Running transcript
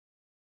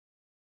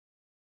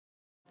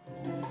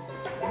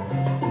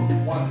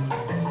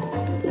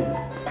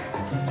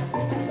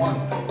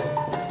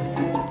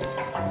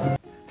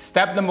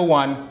Step number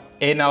 1,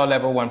 in our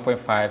level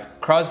 1.5,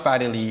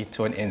 crossbody lead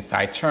to an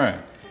inside turn.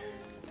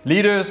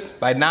 Leaders,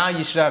 by now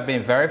you should have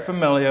been very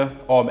familiar,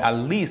 or at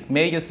least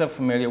made yourself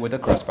familiar with the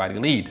crossbody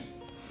lead.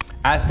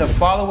 As the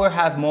follower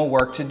has more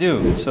work to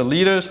do. So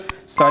leaders,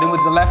 starting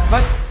with the left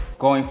foot,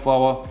 going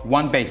forward,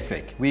 one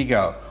basic. We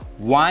go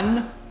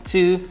 1,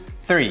 2,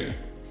 3,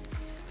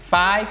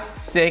 5,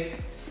 6,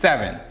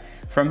 7.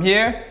 From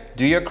here,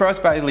 do your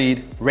crossbody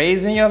lead,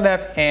 raising your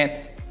left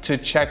hand to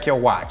check your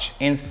watch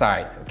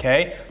inside,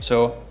 okay?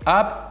 So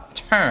up,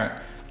 turn.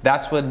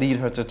 That's what lead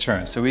her to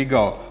turn. So we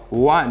go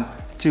 1,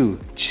 2,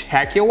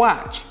 check your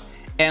watch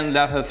and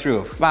let her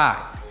through.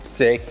 5,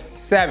 6,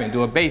 7.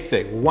 Do a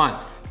basic.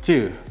 1,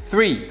 2,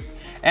 3,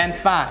 and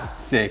 5,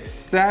 6,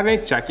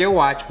 7. Check your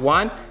watch.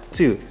 1,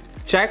 2,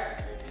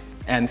 check,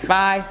 and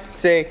 5,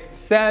 6,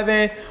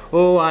 7.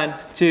 1,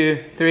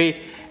 2,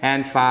 3,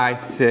 and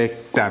 5, 6,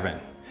 7.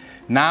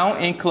 Now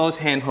in close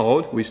hand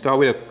hold, we start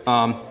with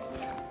a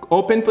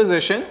open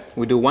position.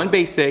 We do one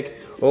basic.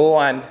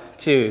 1,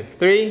 2,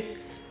 3,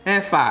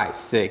 and 5,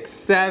 6,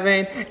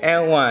 7,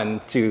 and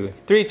 1, 2,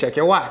 3. Check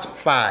your watch.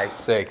 5,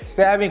 6,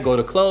 7. Go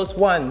to close.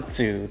 1,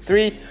 2,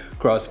 3.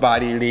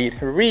 Crossbody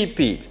lead.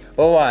 Repeat.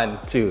 1,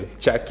 2.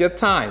 Check your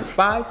time.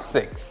 5,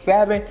 6,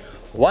 7.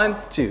 1,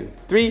 2,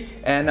 3,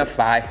 and a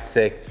 5,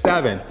 6,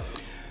 7.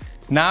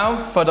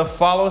 Now for the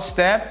follow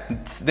step,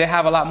 they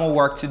have a lot more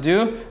work to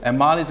do, and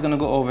Molly's gonna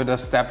go over the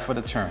step for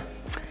the turn.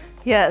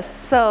 Yes,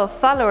 so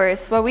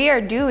followers, what we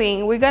are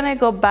doing, we're gonna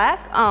go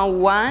back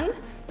on 1,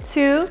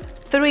 2,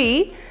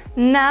 3.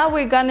 Now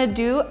we're gonna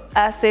do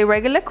as a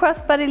regular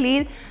crossbody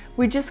lead,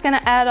 we're just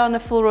gonna add on a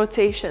full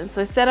rotation.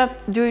 So instead of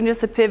doing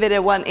just a pivot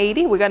at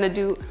 180, we're gonna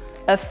do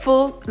a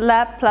full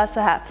lap plus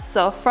a half.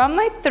 So from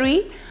my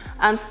 3,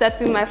 I'm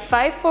stepping my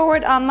 5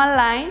 forward on my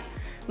line.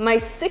 My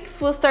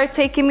 6 will start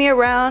taking me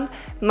around.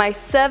 My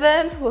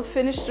 7 will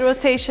finish the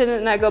rotation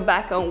and I go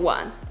back on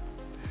 1.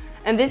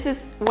 And this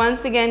is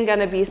once again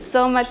gonna be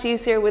so much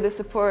easier with the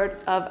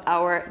support of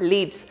our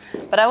leads.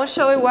 But I will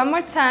show it one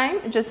more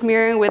time, just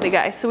mirroring with the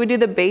guys. So we do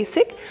the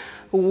basic.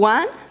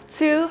 1,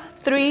 2,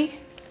 3,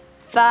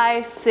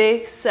 5,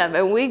 6,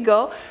 7. We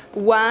go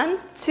 1,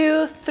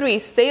 2, 3.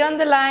 Stay on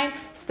the line.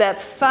 Step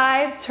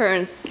 5,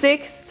 turn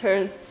 6,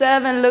 turn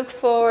 7, look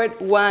forward.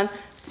 1,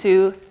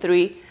 2,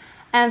 3,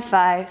 and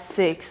 5,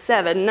 6,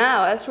 7.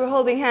 Now, as we're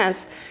holding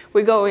hands,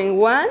 we're going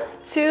 1,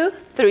 2,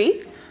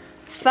 3,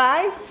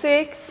 5,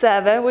 6,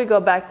 7. We go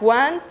back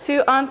 1,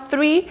 2 on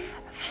 3,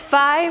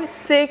 5,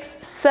 6,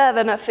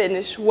 7. I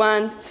finish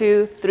 1,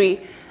 2, 3,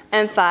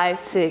 and 5,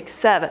 6,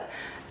 7.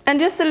 And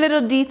just a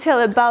little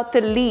detail about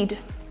the lead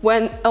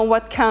when on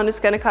what count is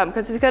going to come,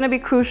 because it's going to be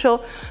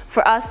crucial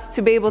for us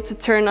to be able to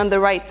turn on the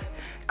right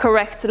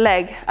correct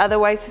leg.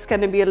 Otherwise, it's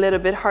going to be a little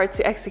bit hard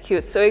to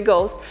execute. So it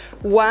goes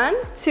 1,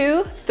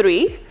 2,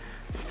 3,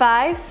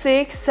 5,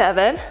 6,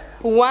 7.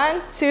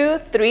 1, 2,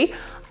 3.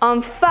 On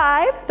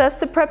 5, that's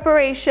the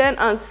preparation.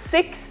 On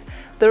 6,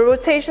 the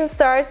rotation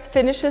starts,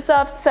 finishes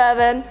up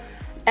 7,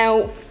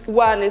 and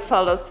 1, it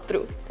follows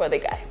through for the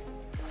guy.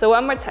 So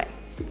one more time.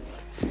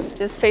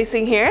 Just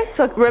facing here.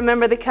 So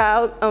remember the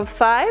count on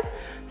 5,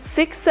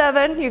 6,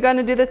 7. You're going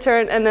to do the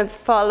turn and then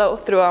follow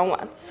through on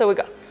 1. So we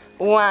go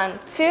 1,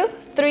 2,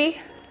 3,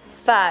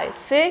 5,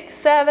 6,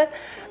 7.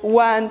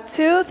 1,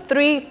 2,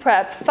 3.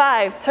 Prep.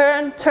 5.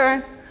 Turn,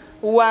 turn.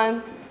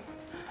 1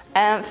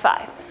 and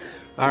 5.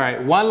 All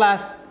right. One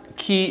last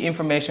key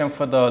information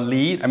for the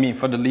lead.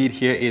 For the lead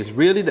here is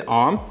really the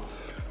arm.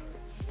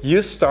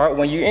 You start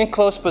when you're in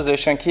close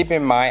position. Keep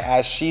in mind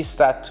as she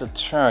starts to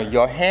turn,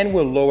 your hand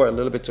will lower a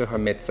little bit to her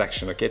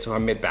midsection, okay, to her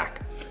mid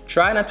back.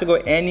 Try not to go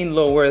any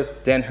lower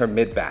than her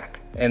mid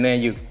back, and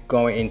then you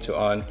go into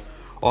an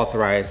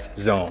authorized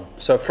zone.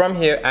 So from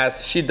here,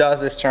 as she does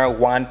this turn,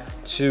 1,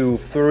 2,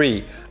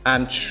 3,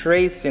 I'm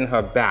tracing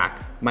her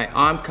back. My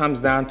arm comes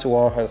down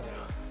toward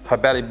her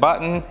belly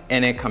button,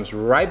 and it comes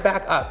right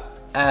back up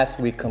as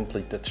we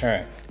complete the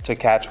turn to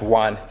catch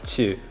 1,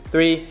 2,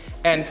 3,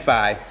 and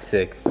 5,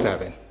 6,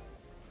 7.